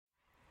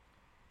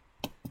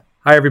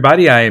Hi,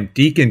 everybody. I am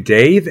Deacon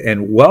Dave,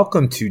 and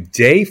welcome to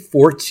day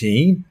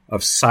 14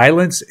 of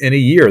Silence in a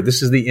Year.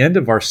 This is the end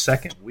of our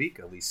second week,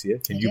 Alicia.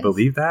 Can you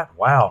believe that?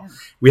 Wow. Yeah.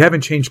 We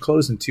haven't changed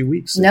clothes in 2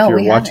 weeks. No, if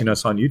you're we watching haven't.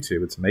 us on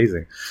YouTube, it's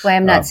amazing. That's why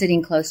I'm not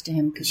sitting close to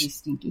him, because he's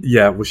stinky.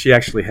 Yeah, well, she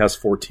actually has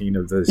 14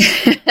 of those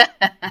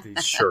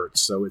these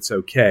shirts, so it's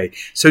okay.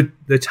 So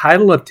the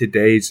title of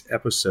today's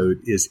episode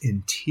is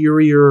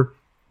Interior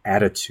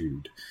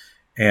Attitude.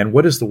 And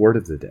what is the word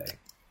of the day?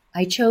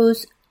 I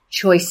chose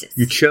choices.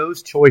 You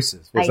chose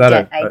choices. Was I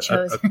that did. I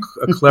chose.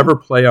 a clever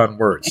play on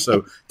words?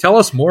 So tell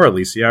us more,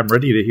 Alicia. I'm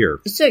ready to hear.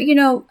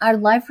 So, our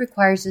life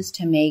requires us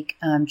to make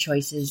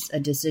choices, a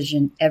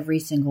decision every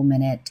single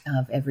minute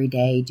of every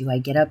day. Do I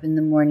get up in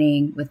the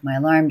morning with my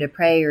alarm to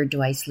pray, or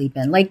do I sleep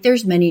in?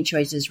 There's many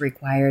choices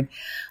required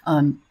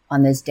on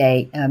this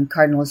day.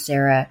 Cardinal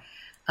Sarah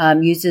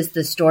uses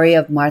the story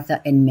of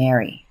Martha and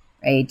Mary,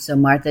 right? So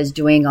Martha's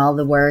doing all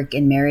the work,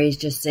 and Mary's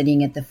just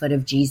sitting at the foot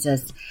of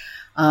Jesus.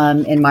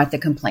 And Martha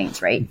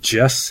complains, right?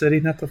 Just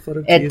sitting at the foot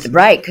of Jesus?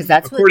 Right, because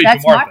that's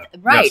Martha.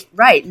 Right, Yes.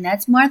 right. And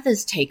that's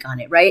Martha's take on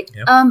it, right?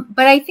 Yep.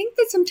 But I think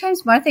that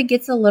sometimes Martha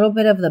gets a little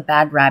bit of the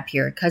bad rap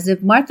here, because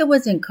if Martha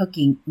wasn't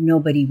cooking,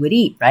 nobody would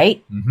eat,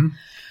 right?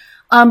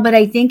 Mm-hmm. But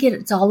I think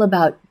it's all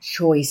about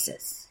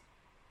choices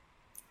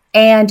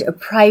and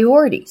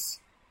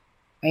priorities,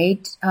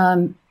 right?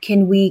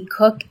 Can we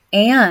cook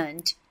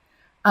and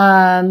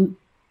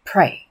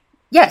pray?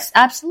 Yes,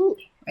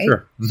 absolutely. Right? Sure.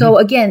 Mm-hmm. So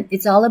again,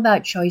 it's all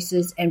about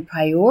choices and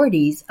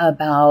priorities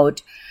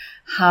about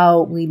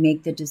how we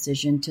make the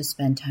decision to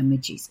spend time with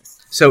Jesus.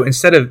 So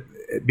instead of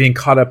being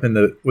caught up in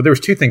there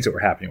was two things that were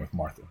happening with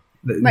Martha.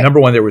 Right.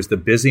 Number one, there was the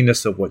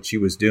busyness of what she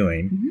was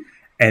doing, Mm-hmm.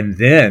 and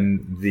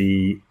then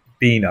the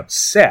being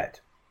upset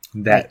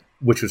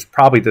which was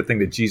probably the thing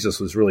that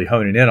Jesus was really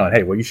honing in on.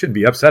 Hey, well, you shouldn't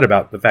be upset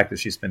about the fact that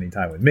she's spending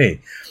time with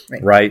me,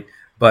 right?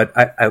 But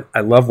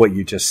I love what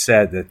you just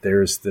said, that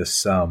there's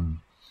this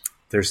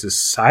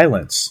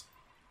silence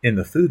in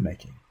the food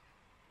making,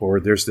 or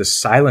there's this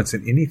silence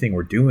in anything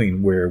we're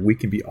doing, where we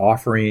can be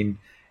offering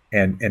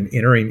and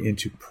entering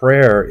into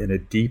prayer in a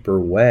deeper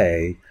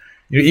way.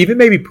 Even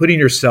maybe putting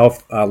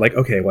yourself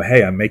okay, well,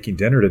 hey, I'm making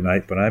dinner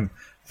tonight, but I'm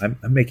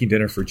making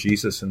dinner for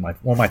Jesus, and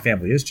my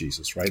family is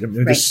Jesus, right? I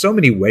mean, there's so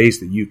many ways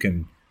that you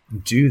can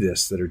do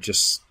this that are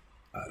just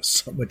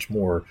so much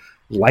more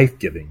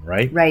life-giving,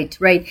 right?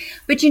 Right.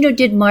 But,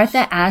 did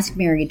Martha ask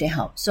Mary to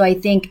help? So I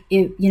think,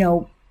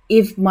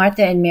 if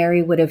Martha and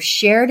Mary would have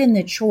shared in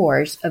the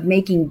chores of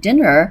making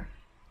dinner,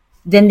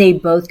 then they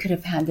both could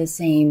have had the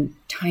same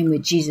time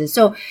with Jesus.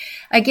 So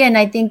again,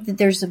 I think that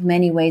there's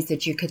many ways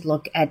that you could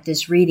look at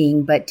this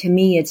reading, but to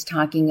me, it's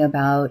talking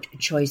about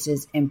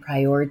choices and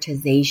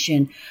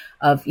prioritization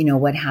of,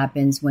 what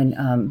happens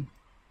when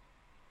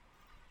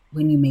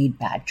you made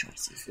bad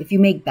choices. If you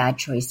make bad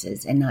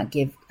choices and not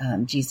give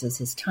Jesus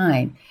his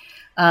time,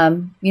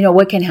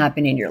 what can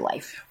happen in your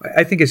life?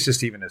 I think it's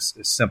just even as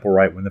simple,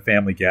 right? When the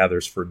family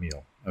gathers for a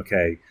meal,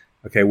 okay,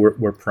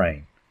 we're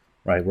praying,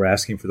 right? We're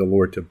asking for the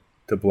Lord to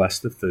bless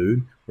the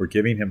food. We're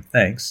giving him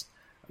thanks.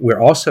 We're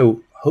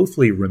also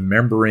hopefully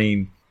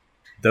remembering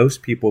those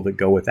people that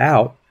go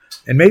without,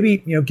 and maybe,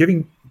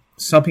 giving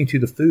something to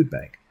the food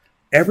bank.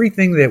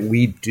 Everything that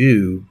we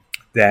do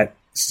that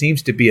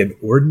seems to be an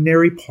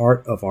ordinary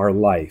part of our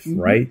life, mm-hmm.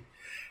 right,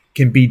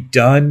 can be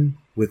done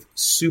with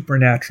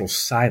supernatural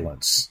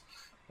silence,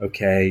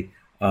 okay,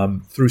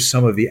 through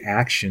some of the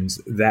actions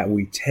that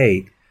we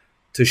take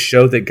to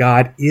show that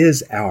God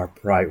is our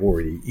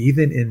priority,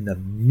 even in the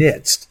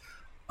midst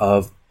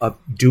of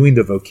doing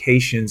the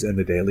vocations and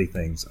the daily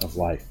things of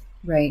life.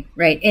 Right.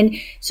 And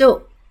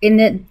so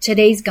in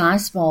today's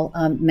gospel,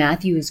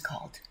 Matthew is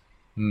called.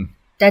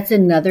 That's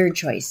another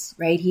choice,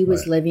 right? He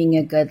was living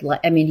a good life.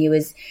 I mean, he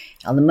was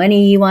all the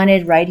money he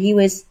wanted, right?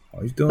 He's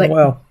doing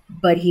well.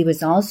 But he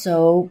was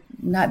also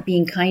not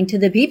being kind to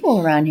the people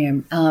around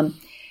him.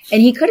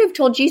 And he could have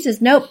told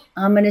Jesus, nope,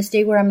 I'm going to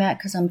stay where I'm at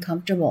because I'm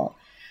comfortable.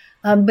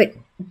 But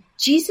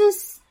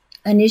Jesus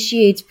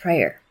initiates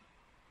prayer.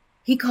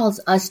 He calls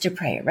us to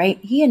pray, right?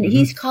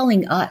 He's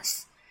calling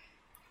us.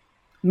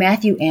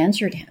 Matthew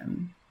answered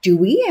him. Do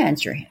we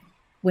answer him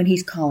when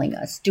he's calling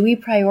us? Do we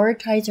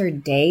prioritize our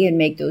day and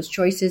make those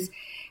choices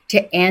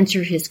to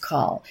answer his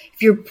call?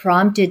 If you're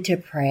prompted to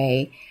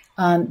pray,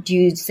 do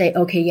you say,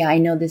 okay, yeah, I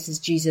know this is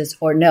Jesus,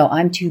 or no,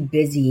 I'm too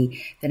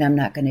busy that I'm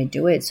not going to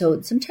do it?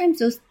 So sometimes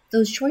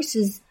those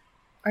choices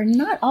are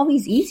not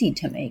always easy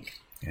to make.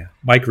 Yeah.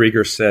 Mike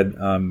Rieger said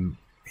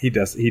he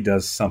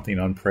does something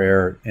on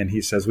prayer, and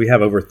he says we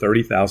have over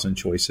 30,000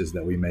 choices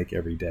that we make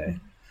every day.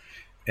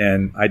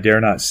 And I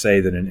dare not say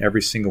that in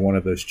every single one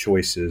of those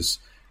choices,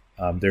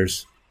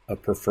 there's a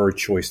preferred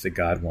choice that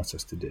God wants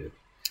us to do.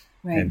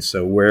 Right. And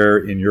so where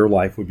in your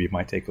life would be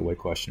my takeaway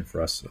question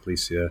for us,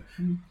 Alicia,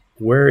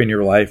 where in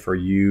your life are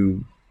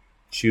you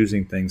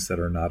choosing things that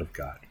are not of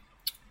God?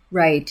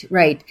 Right.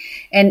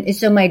 And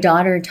so my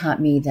daughter taught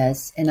me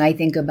this, and I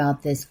think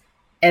about this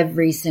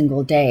every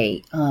single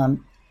day.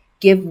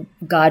 Give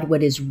God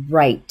what is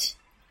right,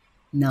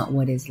 not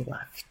what is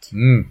left.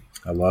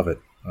 I love it.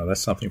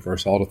 That's something for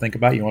us all to think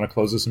about. You want to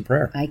close us in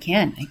prayer? I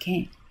can.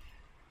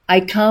 I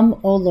come,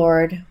 O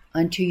Lord,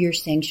 unto your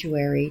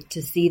sanctuary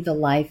to see the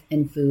life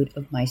and food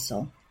of my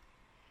soul.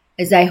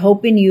 As I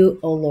hope in you,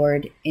 O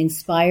Lord,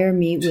 inspire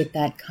me with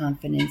that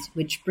confidence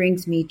which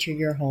brings me to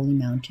your holy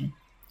mountain.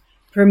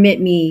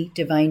 Permit me,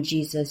 divine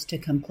Jesus, to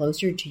come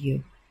closer to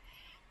you,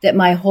 that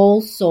my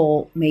whole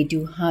soul may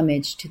do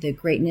homage to the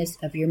greatness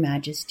of your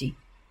majesty,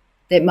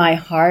 that my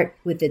heart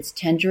with its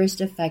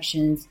tenderest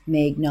affections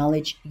may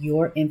acknowledge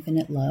your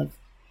infinite love,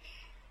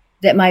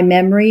 that my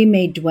memory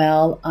may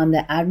dwell on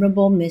the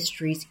admirable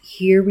mysteries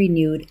here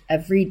renewed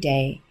every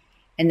day,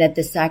 and that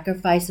the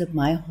sacrifice of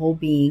my whole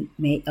being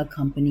may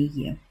accompany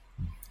you.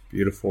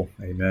 Beautiful.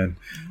 Amen.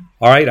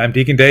 All right, I'm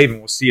Deacon Dave, and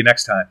we'll see you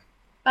next time.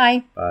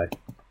 Bye. Bye.